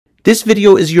This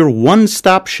video is your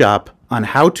one-stop shop on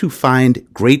how to find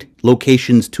great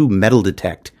locations to metal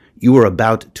detect. You are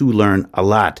about to learn a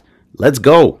lot. Let's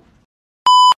go!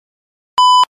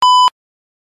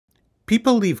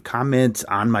 People leave comments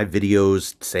on my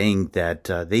videos saying that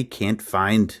they can't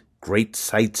find great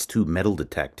sites to metal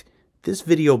detect. This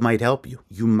video might help you.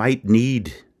 You might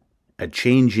need a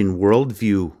change in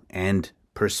worldview and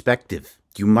perspective.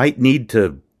 You might need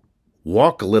to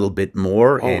walk a little bit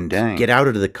more and get out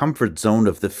of the comfort zone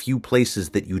of the few places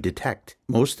that you detect.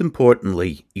 Most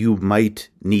importantly, you might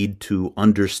need to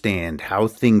understand how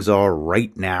things are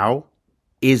right now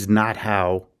is not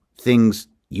how things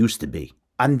used to be.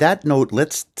 On that note,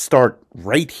 let's start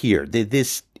right here.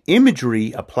 This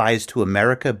imagery applies to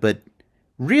America, but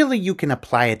really you can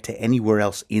apply it to anywhere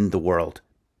else in the world.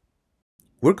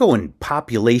 We're going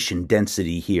population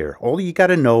density here. All you got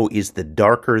to know is the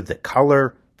darker the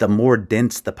color, the more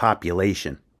dense the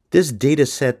population. This data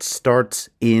set starts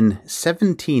in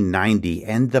 1790,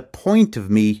 and the point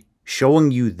of me showing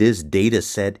you this data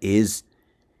set is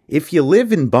if you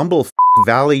live in Bumble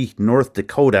Valley, North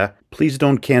Dakota, please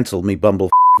don't cancel me,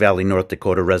 Bumble Valley, North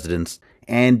Dakota residents,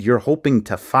 and you're hoping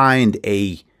to find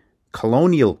a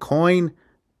colonial coin,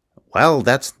 well,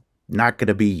 that's not going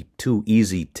to be too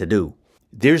easy to do.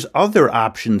 There's other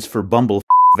options for Bumble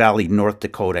Valley, North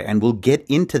Dakota, and we'll get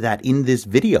into that in this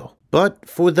video. But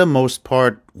for the most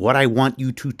part, what I want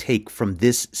you to take from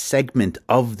this segment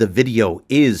of the video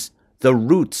is the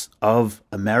roots of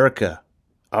America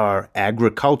are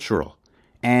agricultural,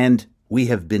 and we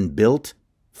have been built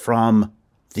from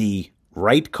the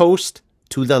right coast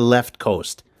to the left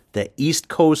coast, the east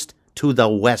coast to the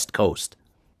west coast.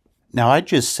 Now, I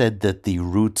just said that the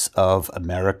roots of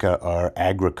America are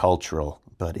agricultural.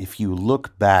 But if you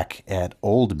look back at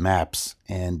old maps,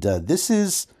 and this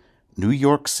is New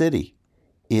York City,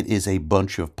 it is a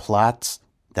bunch of plots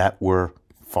that were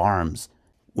farms.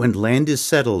 When land is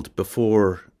settled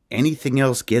before anything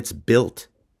else gets built,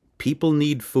 people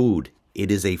need food.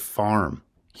 It is a farm.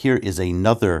 Here is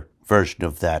another version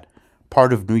of that.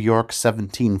 Part of New York,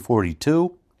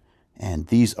 1742, and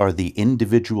these are the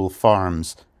individual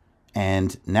farms.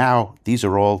 And now these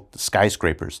are all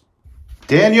skyscrapers.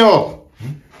 Daniel!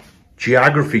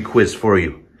 Geography quiz for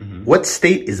you. What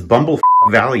state is Bumble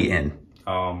Valley in?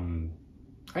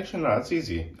 Actually, no, that's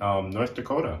easy. North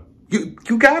Dakota.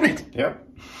 You got it. Yep.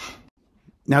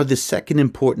 Now, the second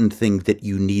important thing that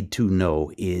you need to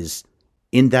know is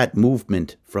in that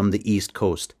movement from the East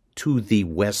Coast to the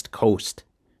West Coast,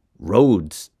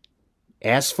 roads,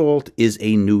 asphalt is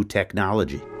a new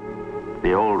technology.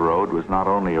 The old road was not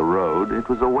only a road, it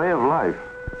was a way of life,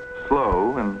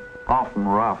 slow and often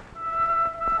rough.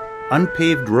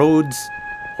 Unpaved roads,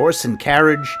 horse and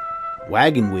carriage,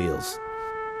 wagon wheels.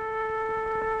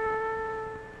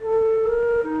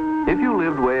 If you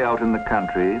lived way out in the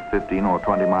country, 15 or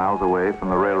 20 miles away from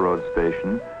the railroad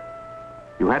station,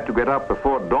 you had to get up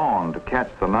before dawn to catch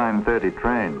the 9:30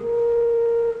 train.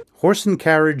 Horse and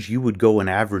carriage, you would go an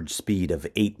average speed of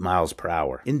 8 miles per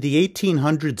hour. In the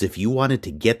 1800s, if you wanted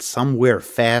to get somewhere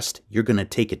fast, you're going to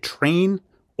take a train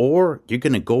or you're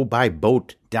going to go by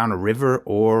boat down a river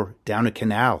or down a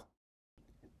canal.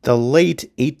 The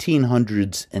late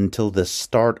 1800s until the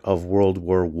start of World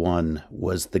War I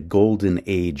was the golden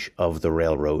age of the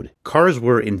railroad. Cars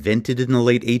were invented in the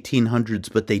late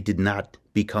 1800s, but they did not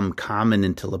become common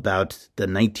until about the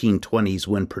 1920s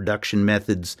when production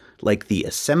methods like the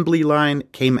assembly line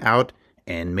came out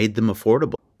and made them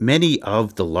affordable. Many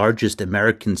of the largest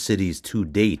American cities to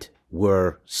date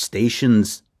were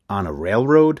stations on a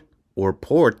railroad or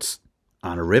ports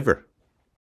on a river.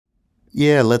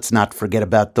 Yeah, let's not forget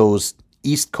about those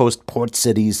East Coast port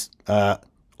cities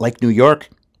like New York.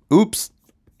 Oops.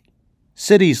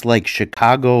 Cities like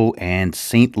Chicago and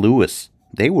St. Louis,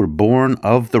 they were born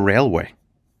of the railway.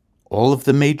 All of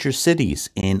the major cities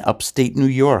in upstate New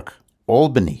York,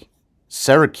 Albany,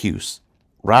 Syracuse,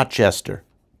 Rochester,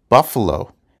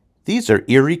 Buffalo, these are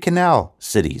Erie Canal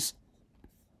cities.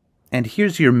 And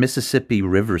here's your Mississippi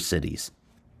River cities.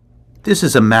 This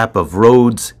is a map of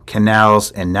roads,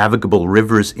 canals, and navigable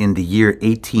rivers in the year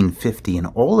 1850, and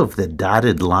all of the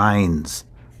dotted lines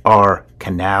are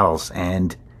canals.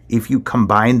 And if you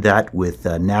combine that with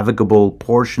navigable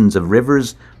portions of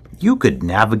rivers, you could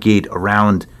navigate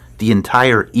around the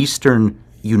entire eastern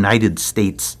United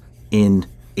States in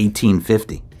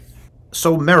 1850.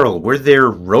 So, Merrill, were there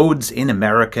roads in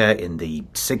America in the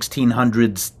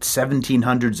 1600s,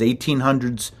 1700s,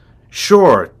 1800s?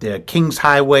 Sure, the King's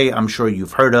Highway, I'm sure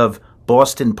you've heard of,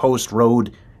 Boston Post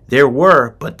Road. There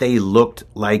were, but they looked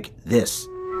like this.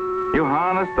 You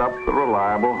harnessed up the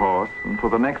reliable horse, and for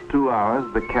the next 2 hours,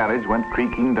 the carriage went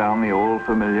creaking down the old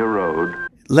familiar road.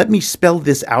 Let me spell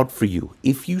this out for you.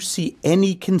 If you see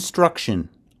any construction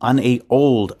on a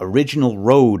old original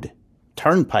road,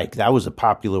 turnpike, that was a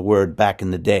popular word back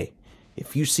in the day.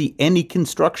 If you see any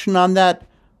construction on that,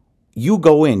 you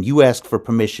go in, you ask for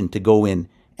permission to go in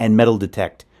and metal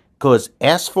detect. Because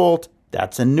asphalt,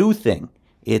 that's a new thing.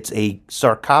 It's a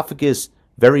sarcophagus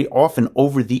very often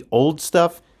over the old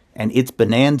stuff, and it's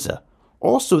bonanza.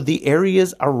 Also, the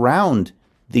areas around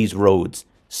these roads,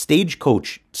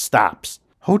 stagecoach stops,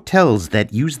 hotels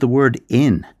that use the word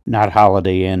inn, not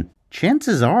Holiday Inn.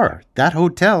 Chances are that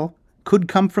hotel could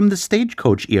come from the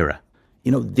stagecoach era.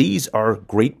 You know, these are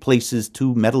great places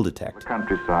to metal detect. The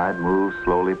countryside moved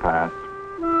slowly past.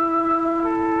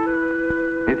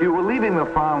 If you were leaving the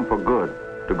farm for good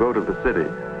to go to the city,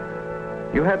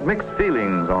 you had mixed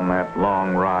feelings on that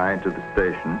long ride to the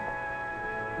station.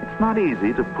 It's not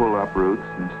easy to pull up roots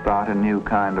and start a new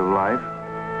kind of life.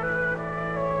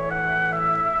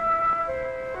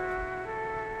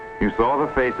 You saw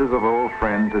the faces of old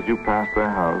friends as you passed their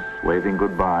house, waving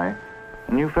goodbye,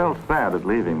 and you felt sad at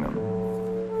leaving them.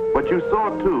 But you saw,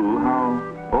 too,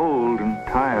 how old and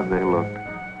tired they looked,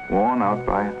 worn out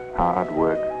by hard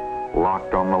work,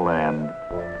 locked on the land.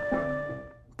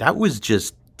 That was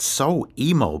just so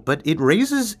emo, but it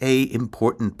raises an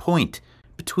important point.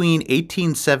 Between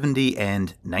 1870 and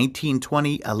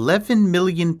 1920, 11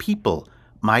 million people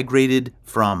migrated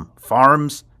from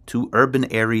farms to urban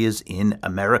areas in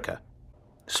America.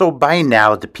 So by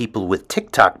now, the people with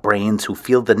TikTok brains who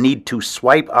feel the need to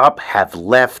swipe up have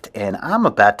left, and I'm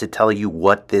about to tell you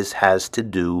what this has to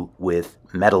do with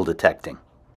metal detecting.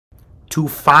 To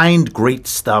find great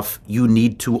stuff, you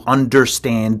need to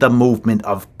understand the movement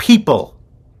of people.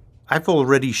 I've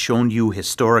already shown you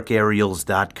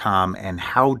historicaerials.com and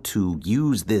how to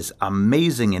use this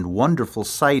amazing and wonderful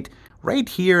site. Right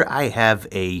here, I have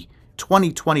a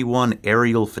 2021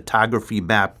 aerial photography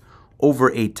map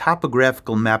over a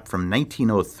topographical map from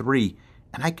 1903,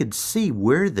 and I could see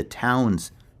where the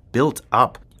towns built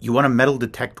up. You want to metal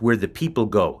detect where the people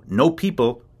go. No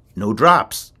people, no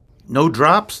drops. No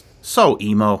drops? So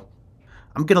emo.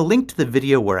 I'm going to link to the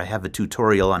video where I have a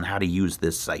tutorial on how to use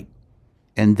this site.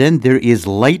 And then there is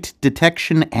light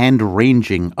detection and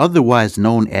ranging, otherwise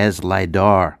known as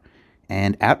LiDAR.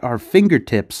 And at our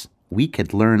fingertips, we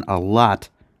could learn a lot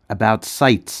about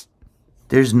sights.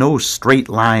 There's no straight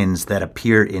lines that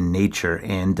appear in nature,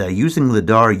 and using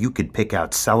LiDAR, you could pick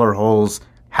out cellar holes,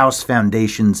 house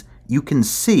foundations. You can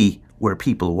see where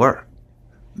people were.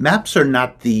 Maps are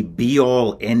not the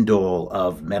be-all, end-all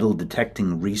of metal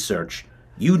detecting research.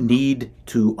 You need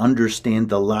to understand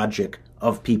the logic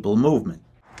of people movement.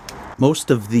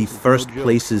 Most of the first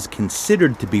places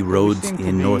considered to be roads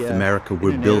in North America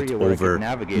were built over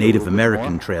Native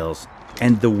American trails,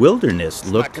 and the wilderness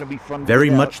looked very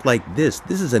much like this.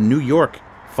 This is a New York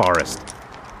forest.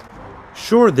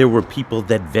 Sure, there were people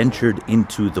that ventured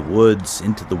into the woods,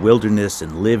 into the wilderness,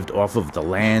 and lived off of the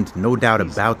land, no doubt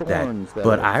about that.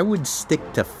 But I would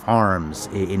stick to farms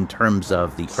in terms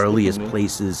of the earliest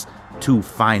places to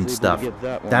find stuff.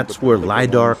 That's where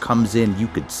LiDAR comes in. You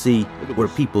could see where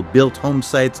people built home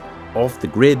sites off the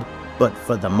grid, but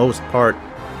for the most part,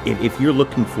 if you're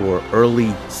looking for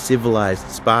early civilized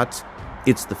spots,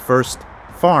 it's the first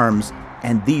farms,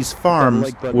 and these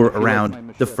farms were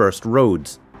around the first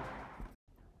roads.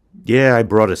 Yeah, I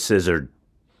brought a scissor.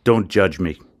 Don't judge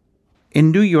me.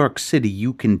 In New York City,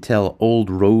 you can tell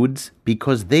old roads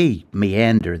because they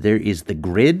meander. There is the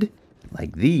grid,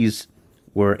 like these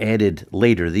were added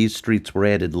later. These streets were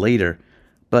added later.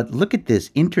 But look at this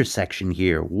intersection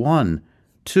here. 1,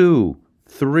 2,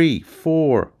 3,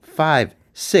 4, 5,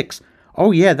 6.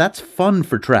 Oh yeah, that's fun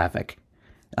for traffic.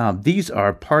 These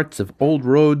are parts of old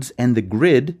roads, and the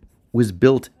grid was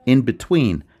built in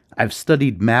between. I've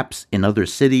studied maps in other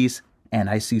cities, and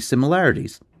I see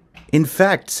similarities. In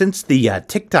fact, since the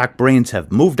TikTok brains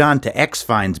have moved on to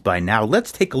X-Finds by now,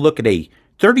 let's take a look at a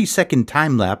 30-second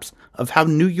time-lapse of how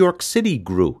New York City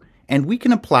grew. And we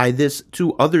can apply this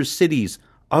to other cities,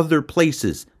 other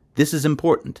places. This is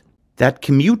important. That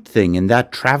commute thing and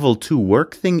that travel to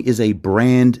work thing is a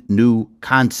brand new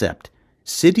concept.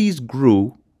 Cities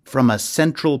grew from a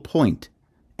central point,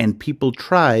 and people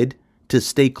tried to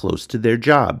stay close to their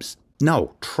jobs.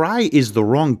 No, try is the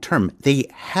wrong term. They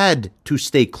had to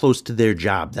stay close to their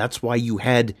job. That's why you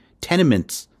had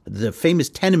tenements, the famous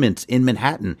tenements in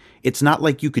Manhattan. It's not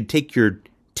like you could take your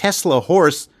Tesla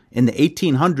horse in the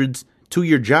 1800s to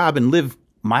your job and live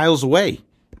miles away.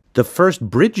 The first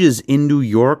bridges in New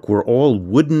York were all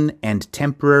wooden and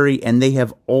temporary, and they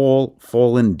have all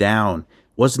fallen down.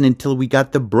 Wasn't until we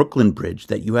got the Brooklyn Bridge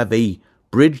that you have a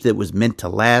bridge that was meant to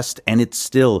last, and it's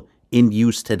still in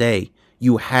use today.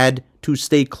 You had to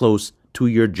stay close to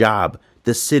your job.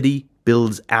 The city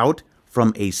builds out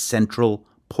from a central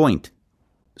point.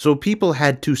 So people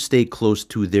had to stay close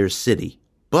to their city.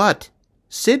 But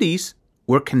cities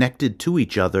were connected to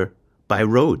each other by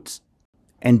roads.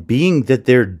 And being that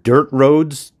they're dirt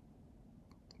roads,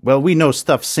 well, we know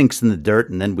stuff sinks in the dirt,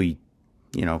 and then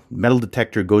metal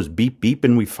detector goes beep beep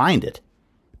and we find it.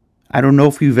 I don't know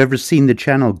if you've ever seen the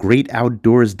channel Great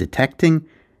Outdoors Detecting.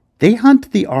 They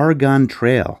hunt the Oregon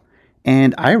Trail,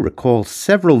 and I recall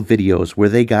several videos where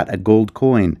they got a gold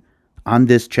coin on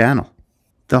this channel.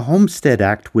 The Homestead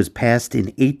Act was passed in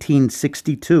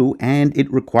 1862, and it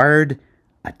required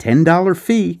a $10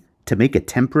 fee to make a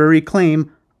temporary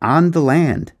claim on the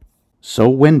land. So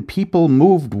when people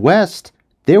moved west,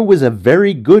 there was a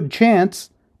very good chance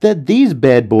that these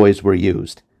bad boys were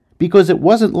used, because it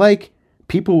wasn't like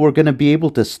people were going to be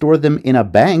able to store them in a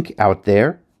bank out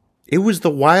there. It was the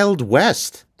Wild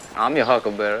West. I'm your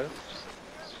huckleberry.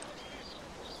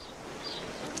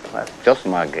 That's just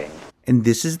my game. And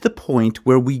this is the point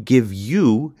where we give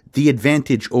you the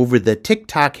advantage over the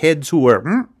TikTok heads who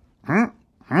are,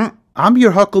 I'm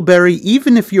your huckleberry,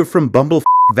 even if you're from Bumble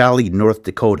Valley, North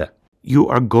Dakota. You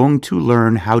are going to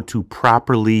learn how to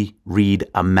properly read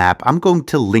a map. I'm going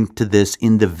to link to this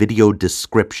in the video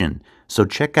description, so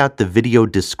check out the video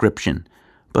description.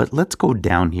 But let's go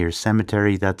down here.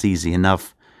 Cemetery, that's easy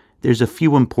enough. There's a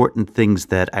few important things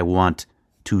that I want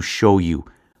to show you.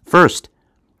 First,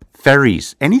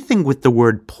 ferries. Anything with the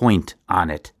word point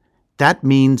on it. That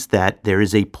means that there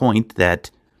is a point that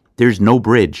there's no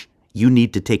bridge. You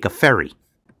need to take a ferry.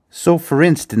 So, for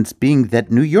instance, being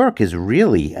that New York is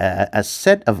really a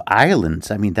set of islands,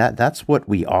 I mean, that's what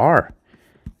we are.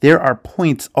 There are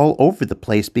points all over the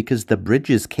place because the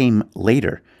bridges came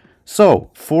later.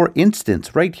 So, for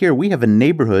instance, right here we have a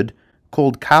neighborhood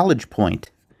called College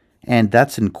Point, and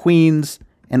that's in Queens.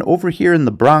 And over here in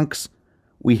the Bronx,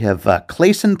 we have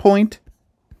Clayson Point,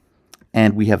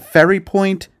 and we have Ferry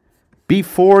Point.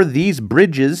 Before these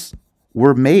bridges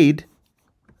were made,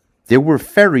 there were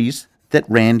ferries that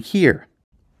ran here.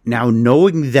 Now,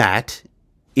 knowing that,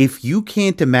 if you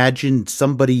can't imagine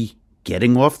somebody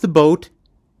getting off the boat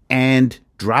and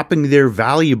dropping their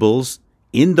valuables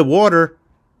in the water,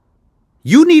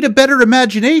 you need a better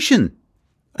imagination.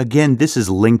 Again, this is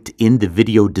linked in the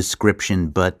video description,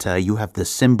 but you have the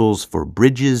symbols for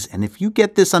bridges, and if you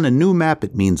get this on a new map,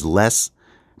 it means less.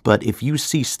 But if you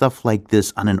see stuff like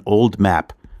this on an old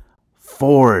map,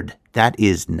 ford, that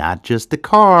is not just a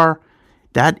car,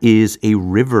 that is a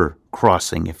river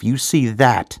crossing. If you see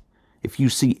that, if you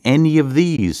see any of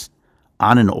these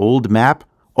on an old map,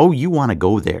 oh, you want to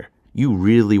go there. You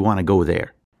really want to go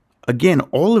there. Again,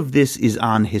 all of this is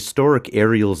on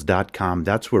historicaerials.com.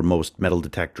 That's where most metal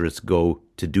detectorists go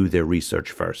to do their research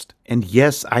first. And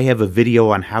yes, I have a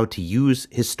video on how to use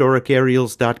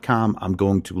historicaerials.com. I'm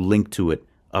going to link to it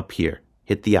up here.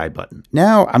 Hit the I button.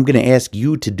 Now, I'm going to ask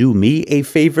you to do me a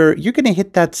favor. You're going to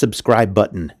hit that subscribe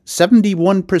button.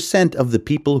 71% of the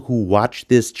people who watch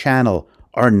this channel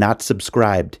are not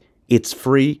subscribed. It's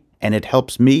free, and it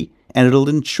helps me, and it'll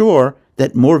ensure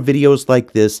that more videos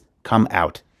like this come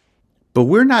out. But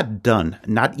we're not done,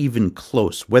 not even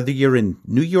close. Whether you're in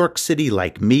New York City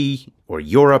like me, or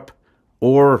Europe,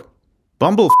 or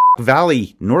Bumble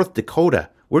Valley, North Dakota,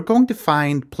 we're going to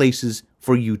find places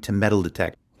for you to metal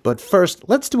detect. But first,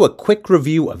 let's do a quick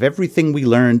review of everything we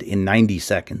learned in 90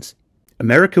 seconds.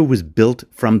 America was built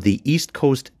from the East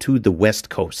Coast to the West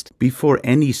Coast. Before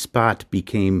any spot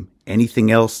became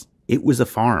anything else, it was a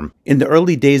farm. In the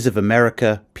early days of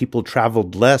America, people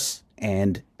traveled less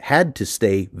and had to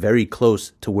stay very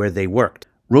close to where they worked.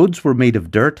 Roads were made of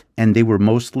dirt, and they were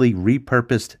mostly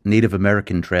repurposed Native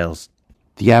American trails.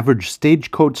 The average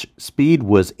stagecoach speed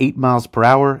was 8 miles per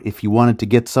hour. If you wanted to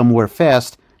get somewhere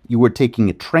fast, you were taking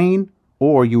a train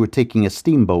or you were taking a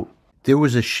steamboat. There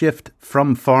was a shift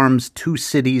from farms to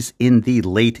cities in the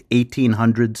late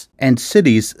 1800s, and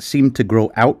cities seemed to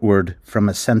grow outward from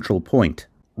a central point.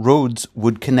 Roads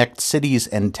would connect cities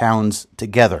and towns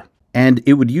together, and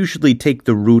it would usually take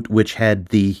the route which had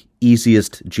the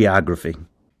easiest geography.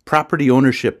 Property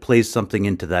ownership plays something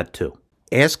into that too.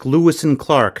 Ask Lewis and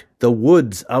Clark. The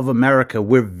woods of America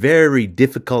were very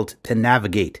difficult to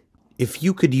navigate. If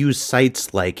you could use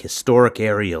sites like historic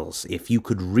aerials, if you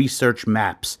could research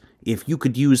maps, if you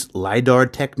could use LiDAR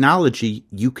technology,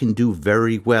 you can do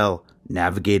very well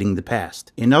navigating the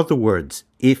past. In other words,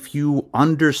 if you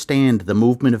understand the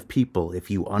movement of people,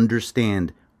 if you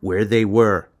understand where they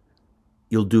were,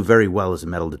 you'll do very well as a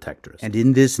metal detectorist. And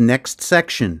in this next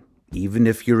section, Even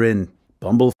if you're in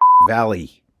Bumble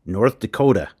Valley, North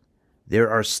Dakota, there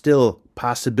are still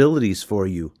possibilities for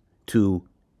you to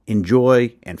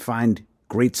enjoy and find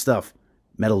great stuff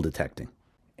metal detecting.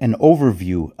 An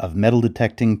overview of metal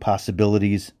detecting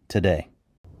possibilities today.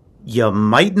 You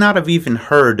might not have even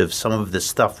heard of some of the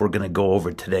stuff we're going to go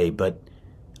over today, but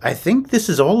I think this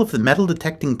is all of the metal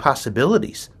detecting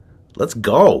possibilities. Let's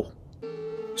go.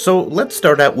 So let's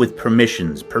start out with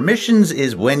permissions. Permissions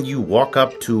is when you walk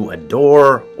up to a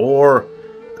door or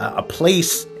a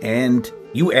place and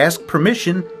you ask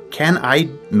permission, can I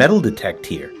metal detect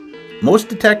here? Most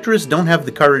detectorists don't have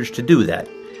the courage to do that.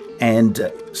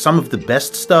 And some of the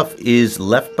best stuff is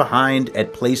left behind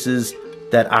at places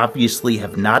that obviously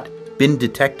have not been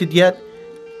detected yet.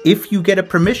 If you get a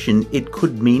permission, it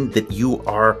could mean that you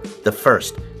are the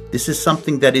first. This is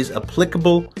something that is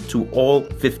applicable to all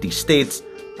 50 states.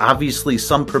 Obviously,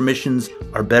 some permissions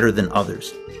are better than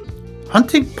others.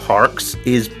 Hunting parks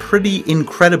is pretty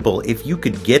incredible if you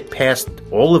could get past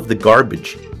all of the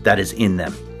garbage that is in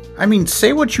them. I mean,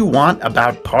 say what you want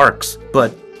about parks,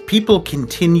 but people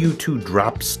continue to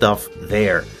drop stuff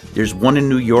there. There's one in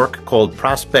New York called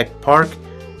Prospect Park.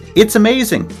 It's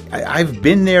amazing. I've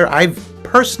been there. I've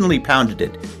personally pounded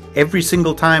it. Every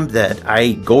single time that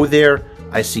I go there,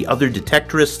 I see other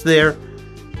detectorists there.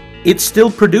 It still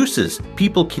produces.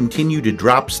 People continue to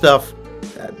drop stuff.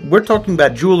 We're talking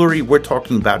about jewelry. We're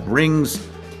talking about rings.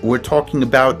 We're talking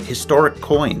about historic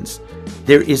coins.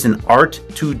 There is an art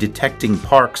to detecting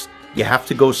parks. You have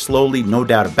to go slowly, no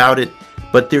doubt about it.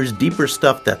 But there's deeper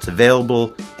stuff that's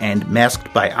available and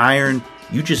masked by iron.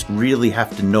 You just really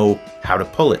have to know how to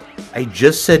pull it. I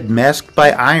just said masked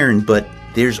by iron, but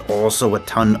there's also a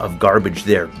ton of garbage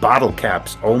there. Bottle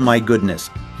caps, oh my goodness.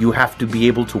 You have to be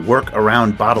able to work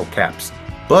around bottle caps.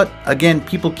 But again,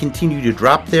 people continue to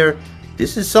drop there.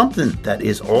 This is something that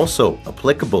is also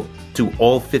applicable to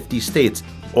all 50 states.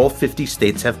 All 50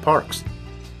 states have parks.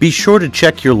 Be sure to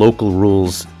check your local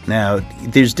rules. Now,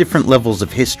 there's different levels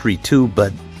of history too,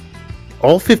 but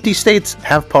all 50 states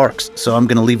have parks, so I'm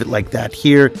going to leave it like that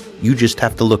here. You just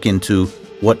have to look into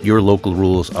what your local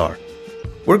rules are.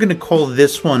 We're going to call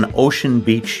this one Ocean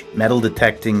Beach Metal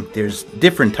Detecting. There's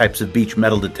different types of beach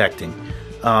metal detecting.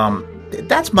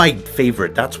 That's my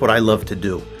favorite. That's what I love to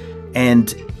do.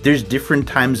 And there's different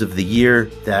times of the year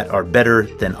that are better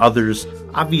than others.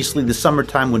 Obviously, the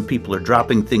summertime when people are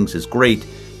dropping things is great,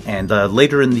 and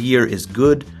later in the year is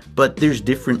good, but there's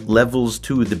different levels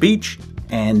to the beach.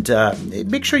 And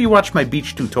make sure you watch my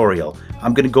beach tutorial.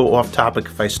 I'm going to go off topic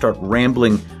if I start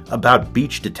rambling about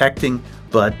beach detecting,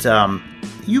 but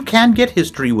you can get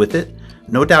history with it,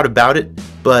 no doubt about it.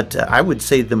 But I would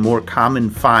say the more common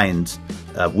finds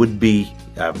would be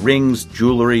rings,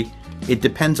 jewelry. It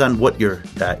depends on what you're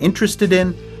interested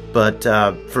in, but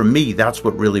for me, that's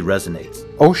what really resonates.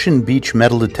 Ocean beach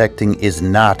metal detecting is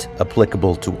not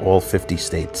applicable to all 50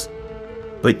 states.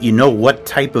 But you know what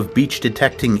type of beach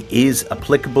detecting is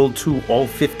applicable to all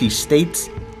 50 states?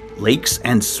 Lakes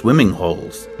and swimming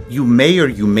holes. You may or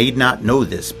you may not know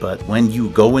this, but when you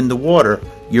go in the water,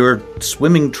 your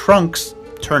swimming trunks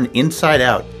turn inside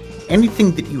out.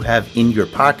 Anything that you have in your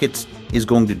pockets is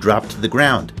going to drop to the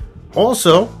ground.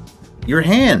 Also, your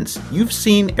hands. You've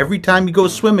seen every time you go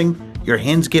swimming, your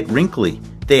hands get wrinkly.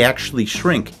 They actually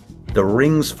shrink. The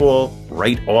rings fall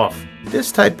right off.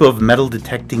 This type of metal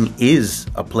detecting is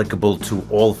applicable to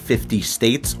all 50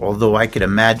 states, although I could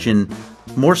imagine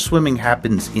more swimming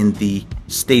happens in the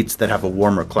states that have a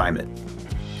warmer climate.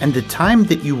 And the time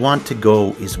that you want to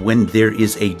go is when there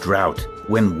is a drought,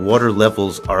 when water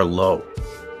levels are low.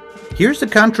 Here's a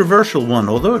controversial one,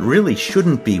 although it really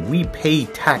shouldn't be. We pay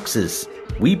taxes.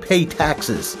 We pay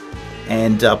taxes.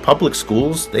 And public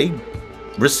schools, they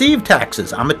receive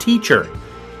taxes. I'm a teacher.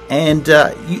 And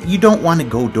you don't want to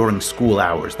go during school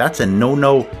hours. That's a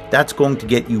no-no. That's going to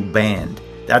get you banned.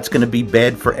 That's going to be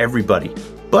bad for everybody.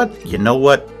 But you know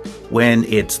what? When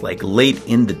it's like late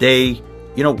in the day,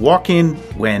 you know, walk in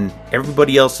when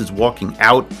everybody else is walking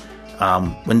out.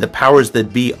 When the powers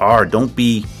that be are, don't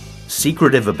be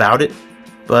secretive about it.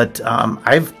 But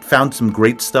I've found some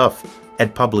great stuff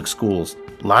at public schools.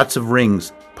 Lots of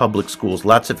rings, public schools,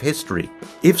 lots of history.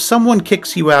 If someone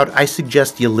kicks you out, I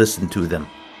suggest you listen to them.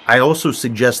 I also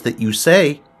suggest that you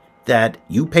say that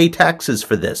you pay taxes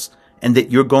for this and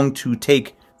that you're going to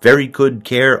take very good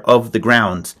care of the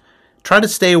grounds. Try to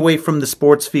stay away from the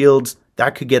sports fields.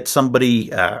 That could get somebody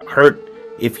hurt.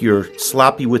 If you're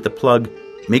sloppy with the plug,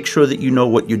 make sure that you know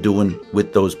what you're doing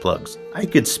with those plugs. I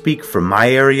could speak for my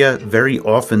area. Very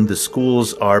often the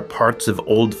schools are parts of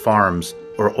old farms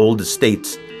or old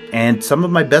estates, and some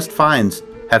of my best finds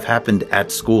have happened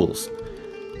at schools.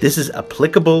 This is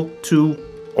applicable to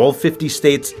all 50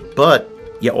 states, but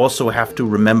you also have to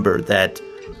remember that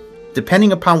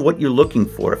depending upon what you're looking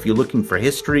for, if you're looking for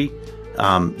history,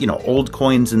 old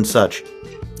coins and such,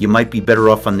 you might be better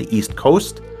off on the East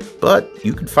Coast, but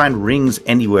you can find rings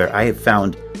anywhere. I have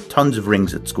found tons of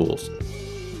rings at schools.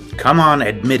 Come on,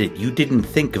 admit it, you didn't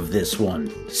think of this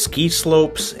one. Ski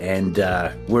slopes and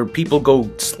where people go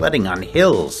sledding on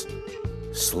hills.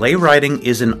 Sleigh riding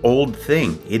is an old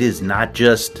thing. It is not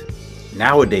just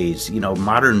nowadays,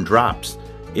 modern drops.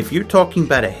 If you're talking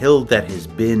about a hill that has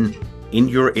been in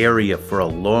your area for a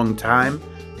long time,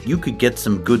 you could get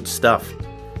some good stuff.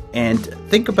 And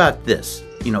think about this,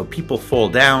 people fall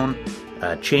down,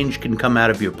 change can come out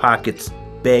of your pockets,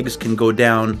 bags can go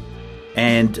down,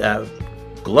 and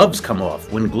gloves come off.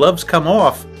 When gloves come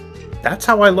off, that's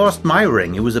how I lost my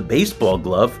ring. It was a baseball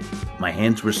glove. My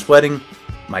hands were sweating.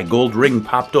 My gold ring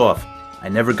popped off. I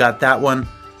never got that one.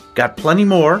 Got plenty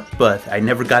more, but I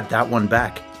never got that one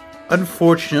back.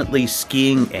 Unfortunately,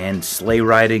 skiing and sleigh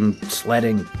riding,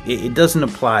 sledding, it doesn't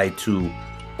apply to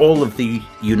all of the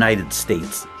United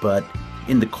States, but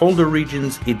in the colder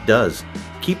regions, it does.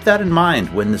 Keep that in mind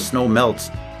when the snow melts.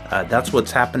 That's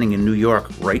what's happening in New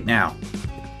York right now.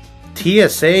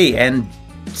 TSA and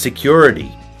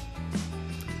security.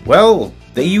 Well,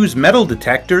 they use metal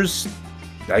detectors.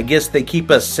 I guess they keep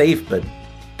us safe, but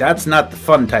that's not the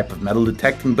fun type of metal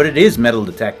detecting, but it is metal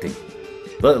detecting.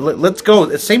 Let's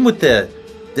go. Same with the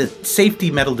safety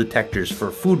metal detectors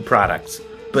for food products.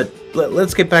 But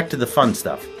let's get back to the fun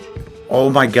stuff. Oh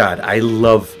my God, I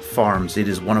love farms. It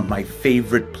is one of my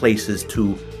favorite places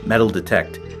to metal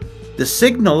detect. The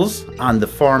signals on the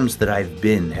farms that I've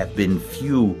been have been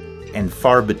few and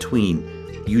far between.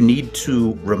 You need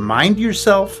to remind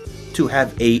yourself to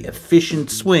have a efficient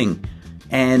swing,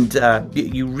 and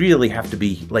you really have to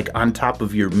be on top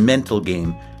of your mental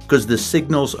game, because the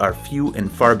signals are few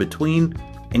and far between,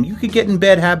 and you could get in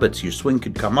bad habits. Your swing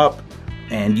could come up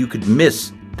and you could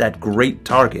miss that great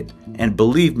target. And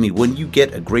believe me, when you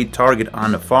get a great target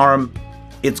on a farm,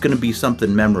 it's going to be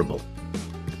something memorable.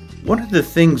 One of the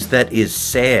things that is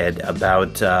sad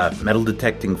about metal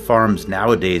detecting farms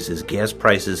nowadays is gas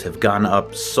prices have gone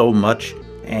up so much,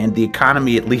 and the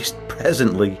economy, at least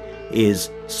presently, is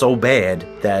so bad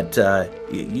that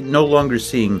you're no longer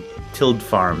seeing tilled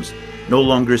farms, no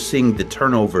longer seeing the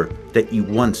turnover that you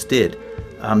once did.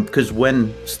 Because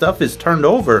when stuff is turned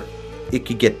over, it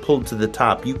could get pulled to the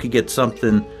top. You could get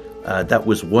something that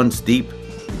was once deep,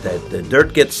 that the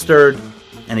dirt gets stirred,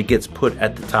 and it gets put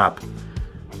at the top.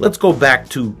 Let's go back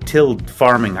to tilled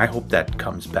farming. I hope that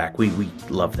comes back. We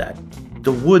love that.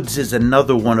 The woods is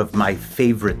another one of my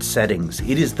favorite settings.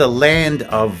 It is the land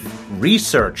of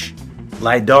research,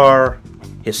 LiDAR,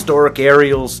 historic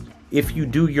aerials. If you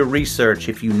do your research,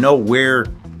 if you know where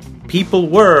people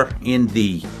were in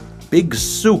the big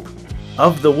soup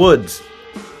of the woods,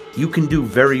 you can do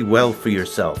very well for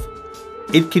yourself.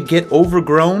 It could get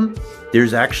overgrown.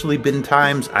 There's actually been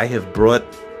times I have brought,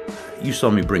 you saw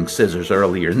me bring scissors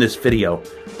earlier in this video,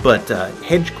 but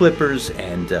hedge clippers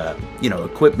and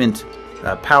equipment,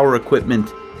 power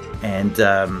equipment, and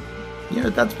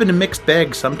that's been a mixed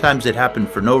bag. Sometimes it happened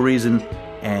for no reason,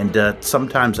 and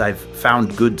sometimes I've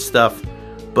found good stuff.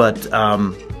 But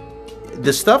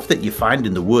the stuff that you find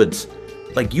in the woods,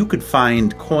 you could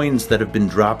find coins that have been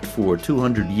dropped for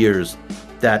 200 years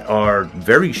that are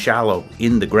very shallow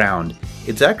in the ground.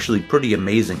 It's actually pretty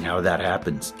amazing how that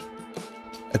happens.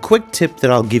 A quick tip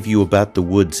that I'll give you about the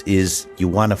woods is you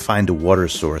want to find a water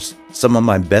source. Some of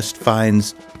my best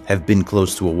finds have been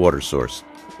close to a water source.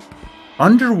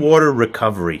 Underwater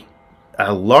recovery.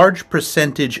 A large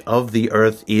percentage of the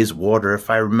earth is water.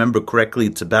 If I remember correctly,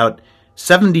 it's about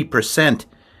 70%.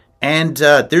 And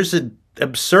there's an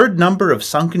absurd number of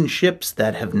sunken ships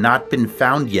that have not been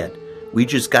found yet. We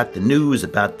just got the news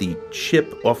about the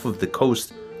ship off of the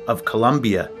coast of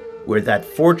Colombia where that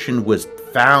fortune was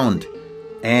found.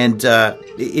 And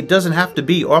it doesn't have to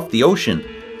be off the ocean.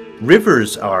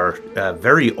 Rivers are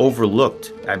very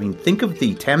overlooked. I mean, think of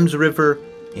the Thames River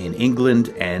in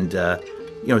England, and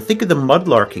think of the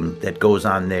mudlarking that goes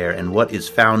on there and what is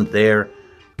found there.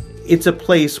 It's a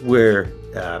place where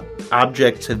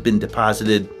objects have been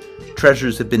deposited,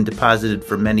 treasures have been deposited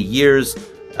for many years.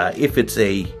 If it's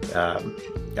a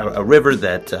river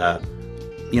that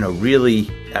really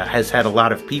has had a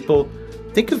lot of people,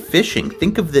 think of fishing.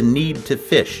 Think of the need to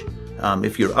fish.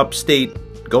 If you're upstate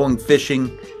going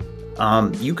fishing,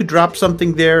 you could drop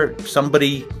something there.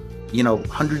 Somebody,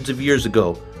 hundreds of years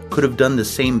ago could have done the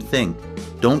same thing.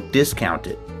 Don't discount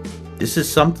it. This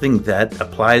is something that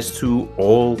applies to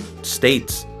all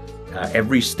states.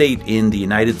 Every state in the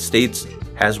United States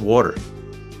has water.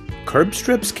 curb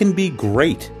strips can be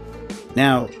great.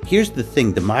 Now, here's the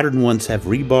thing. The modern ones have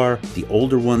rebar. The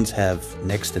older ones have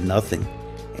next to nothing.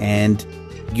 And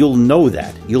you'll know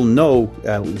that. You'll know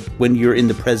when you're in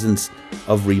the presence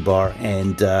of rebar.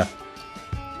 And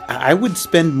I would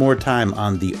spend more time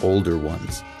on the older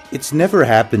ones. It's never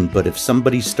happened, but if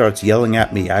somebody starts yelling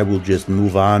at me, I will just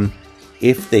move on.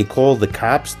 If they call the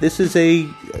cops, this is a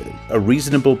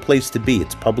reasonable place to be.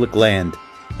 It's public land,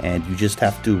 and you just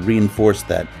have to reinforce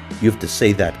that. You have to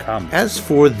say that comment. As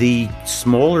for the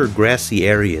smaller grassy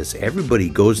areas, everybody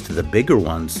goes to the bigger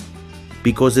ones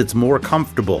because it's more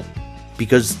comfortable.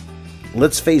 Because,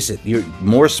 let's face it, you're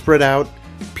more spread out,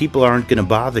 people aren't going to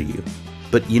bother you.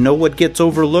 But you know what gets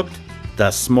overlooked?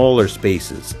 The smaller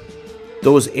spaces.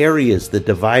 Those areas, the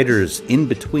dividers in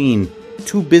between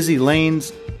two busy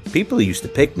lanes, people used to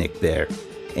picnic there.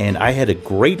 And I had a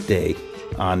great day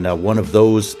on one of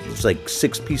those. It's like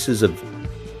 6 pieces of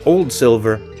old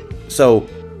silver. So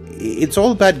it's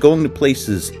all about going to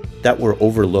places that were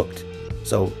overlooked.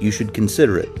 So you should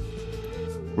consider it.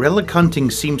 Relic hunting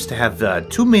seems to have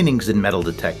 2 meanings in metal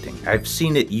detecting. I've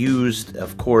seen it used,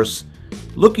 of course,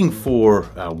 looking for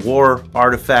war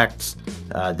artifacts.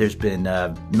 There's been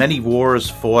many wars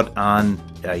fought on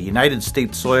United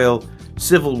States soil,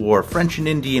 Civil War, French and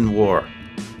Indian War,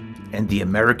 and the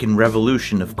American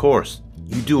Revolution, of course.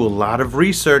 You do a lot of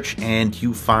research and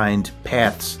you find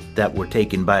paths that were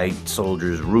taken by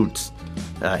soldiers, routes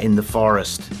in the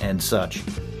forest and such,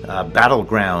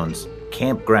 battlegrounds,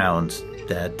 campgrounds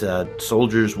that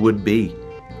soldiers would be,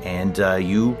 and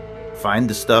you find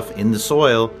the stuff in the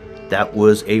soil that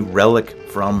was a relic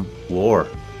from war.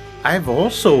 I've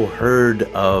also heard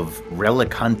of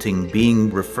relic hunting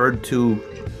being referred to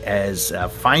as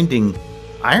finding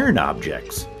iron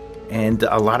objects. And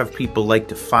a lot of people like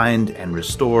to find and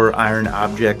restore iron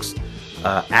objects,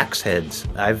 axe heads.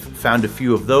 I've found a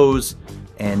few of those,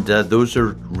 and those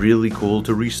are really cool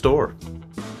to restore.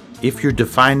 If you're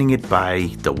defining it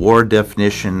by the war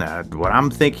definition, what I'm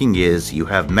thinking is you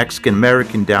have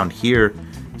Mexican-American down here.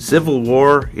 Civil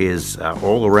War is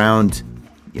all around,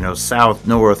 south,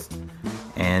 north,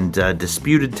 and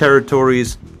disputed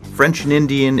territories. French and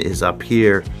Indian is up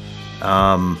here.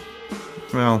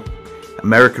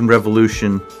 American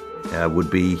Revolution would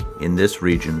be in this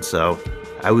region, so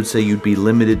I would say you'd be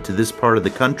limited to this part of the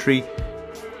country.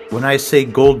 When I say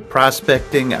gold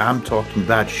prospecting, I'm talking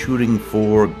about shooting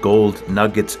for gold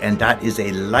nuggets, and that is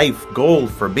a life goal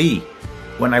for me.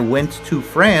 When I went to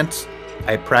France,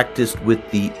 I practiced with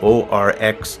the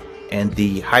ORX and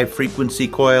the high frequency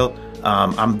coil.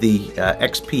 I'm the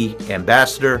XP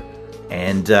ambassador,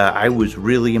 and I was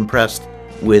really impressed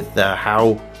with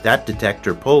how that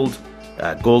detector pulled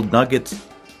gold nuggets.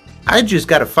 I just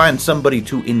got to find somebody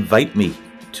to invite me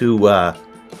to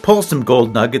pull some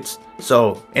gold nuggets.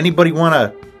 So anybody want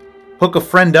to hook a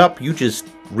friend up, you just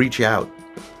reach out.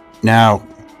 Now,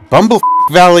 Bumble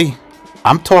Valley,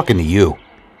 I'm talking to you.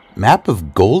 Map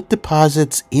of gold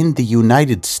deposits in the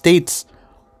United States.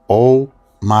 Oh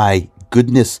my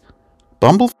goodness.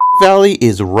 Bumble Valley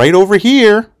is right over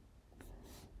here.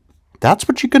 That's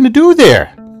what you're going to do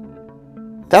there.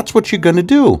 That's what you're going to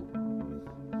do.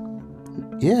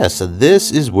 Yeah, so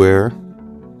this is where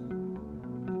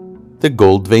the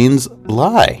gold veins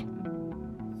lie.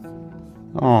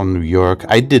 Oh, New York.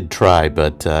 I did try,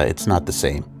 but it's not the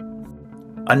same.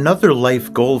 Another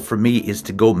life goal for me is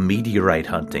to go meteorite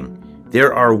hunting.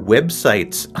 There are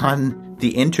websites on the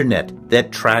internet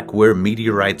that track where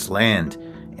meteorites land,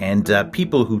 and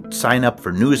people who sign up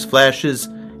for news flashes,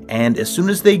 and as soon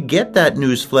as they get that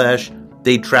news flash,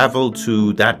 they travel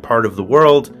to that part of the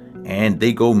world and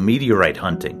they go meteorite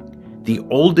hunting. The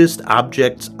oldest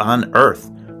objects on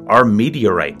Earth are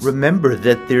meteorites. Remember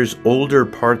that there's older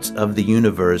parts of the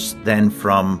universe than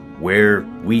from where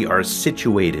we are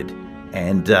situated.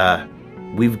 And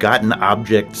we've gotten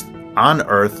objects on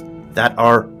Earth that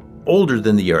are older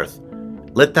than the Earth.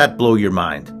 Let that blow your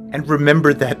mind. And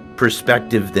remember that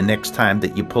perspective the next time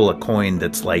that you pull a coin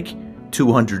that's like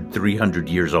 200, 300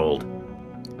 years old.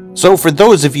 So for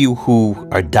those of you who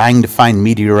are dying to find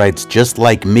meteorites just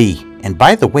like me, and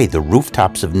by the way, the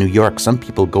rooftops of New York, some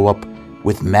people go up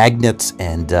with magnets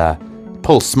and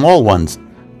pull small ones,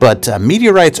 but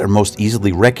meteorites are most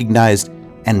easily recognized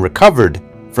and recovered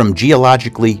from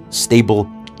geologically stable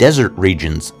desert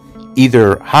regions,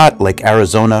 either hot like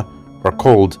Arizona or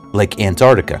cold like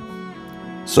Antarctica.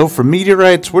 So for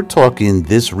meteorites, we're talking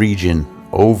this region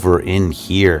over in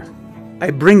here. I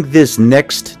bring this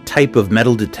next type of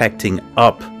metal detecting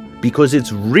up because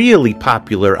it's really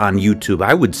popular on YouTube.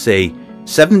 I would say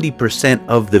 70%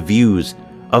 of the views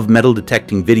of metal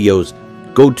detecting videos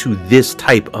go to this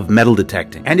type of metal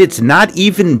detecting. And it's not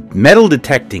even metal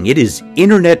detecting, it is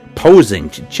internet posing.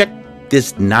 Check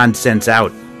this nonsense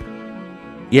out.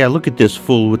 Yeah, look at this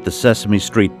fool with the Sesame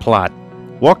Street plot.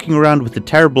 Walking around with a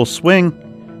terrible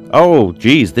swing. Oh,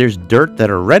 geez, there's dirt that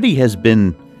already has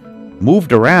been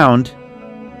moved around.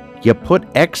 You put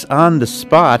X on the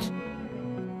spot.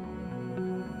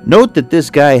 Note that this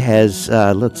guy has,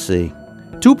 let's see,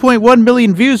 2.1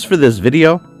 million views for this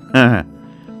video.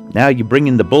 Now you bring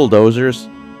in the bulldozers.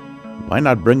 Why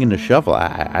not bring in the shovel?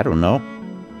 I don't know.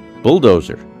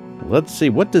 Bulldozer. Let's see,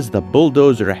 what does the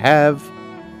bulldozer have?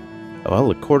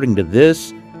 Well, according to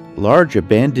this, large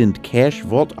abandoned cash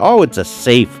vault. Oh, it's a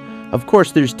safe. Of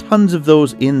course, there's tons of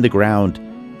those in the ground.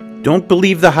 Don't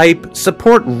believe the hype.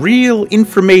 Support real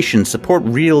information. Support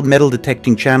real metal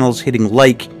detecting channels. Hitting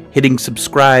like, hitting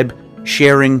subscribe,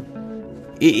 sharing.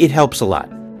 It helps a lot.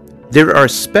 There are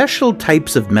special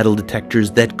types of metal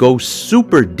detectors that go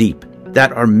super deep,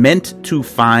 that are meant to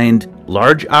find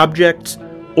large objects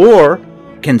or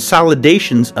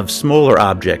consolidations of smaller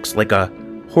objects, like a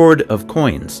hoard of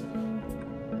coins.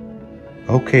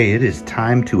 Okay, it is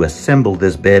time to assemble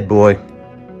this bad boy.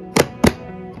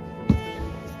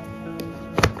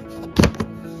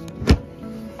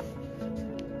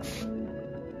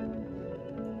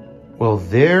 Well,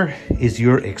 there is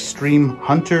your Extreme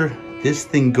Hunter. This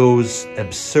thing goes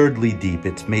absurdly deep.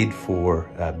 It's made for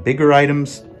bigger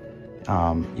items.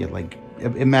 Yeah, like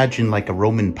imagine like a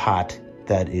Roman pot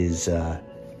that is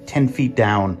 10 feet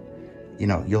down. You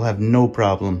know, you'll have no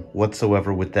problem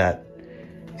whatsoever with that.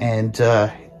 And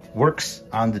works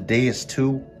on the Deus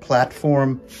 2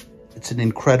 platform. It's an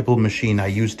incredible machine. I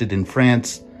used it in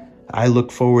France. I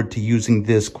look forward to using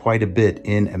this quite a bit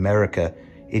in America.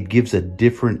 It gives a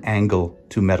different angle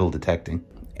to metal detecting.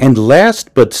 And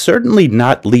last but certainly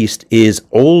not least is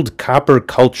old copper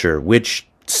culture, which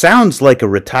sounds like a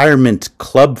retirement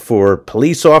club for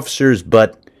police officers,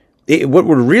 but what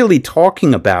we're really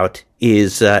talking about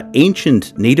is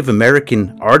ancient Native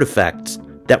American artifacts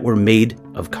that were made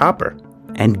of copper.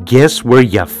 And guess where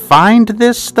you find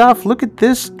this stuff? Look at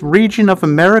this region of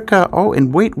America. Oh,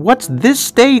 and wait, what's this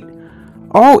state?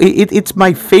 Oh, it's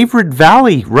my favorite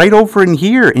valley right over in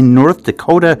here in North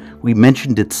Dakota. We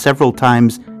mentioned it several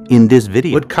times in this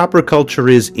video. What copper culture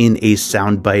is in a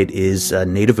soundbite is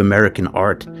Native American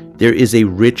art. There is a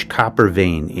rich copper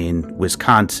vein in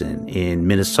Wisconsin, in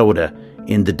Minnesota,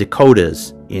 in the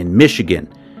Dakotas, in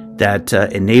Michigan, that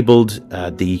enabled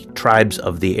the tribes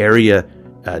of the area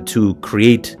to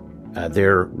create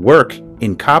their work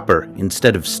in copper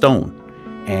instead of stone.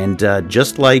 And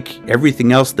just like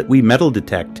everything else that we metal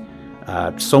detect,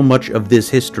 so much of this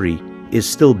history is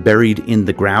still buried in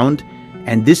the ground,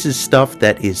 and this is stuff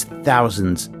that is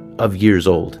thousands of years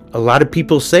old. A lot of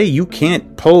people say you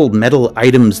can't pull metal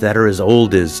items that are as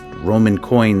old as Roman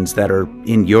coins that are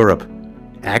in Europe.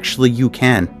 Actually, you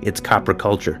can. It's copper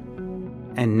culture.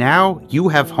 And now you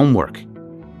have homework.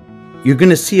 You're going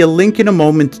to see a link in a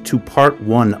moment to part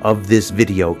 1 of this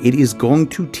video. It is going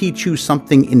to teach you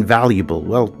something invaluable.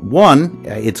 Well, 1,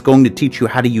 it's going to teach you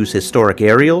how to use historic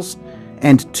aerials,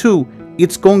 and 2,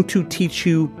 it's going to teach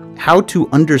you how to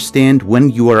understand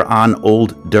when you are on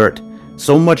old dirt.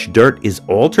 So much dirt is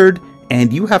altered,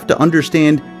 and you have to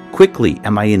understand quickly,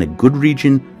 am I in a good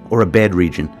region or a bad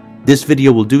region? This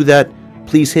video will do that.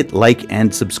 Please hit like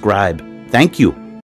and subscribe. Thank you.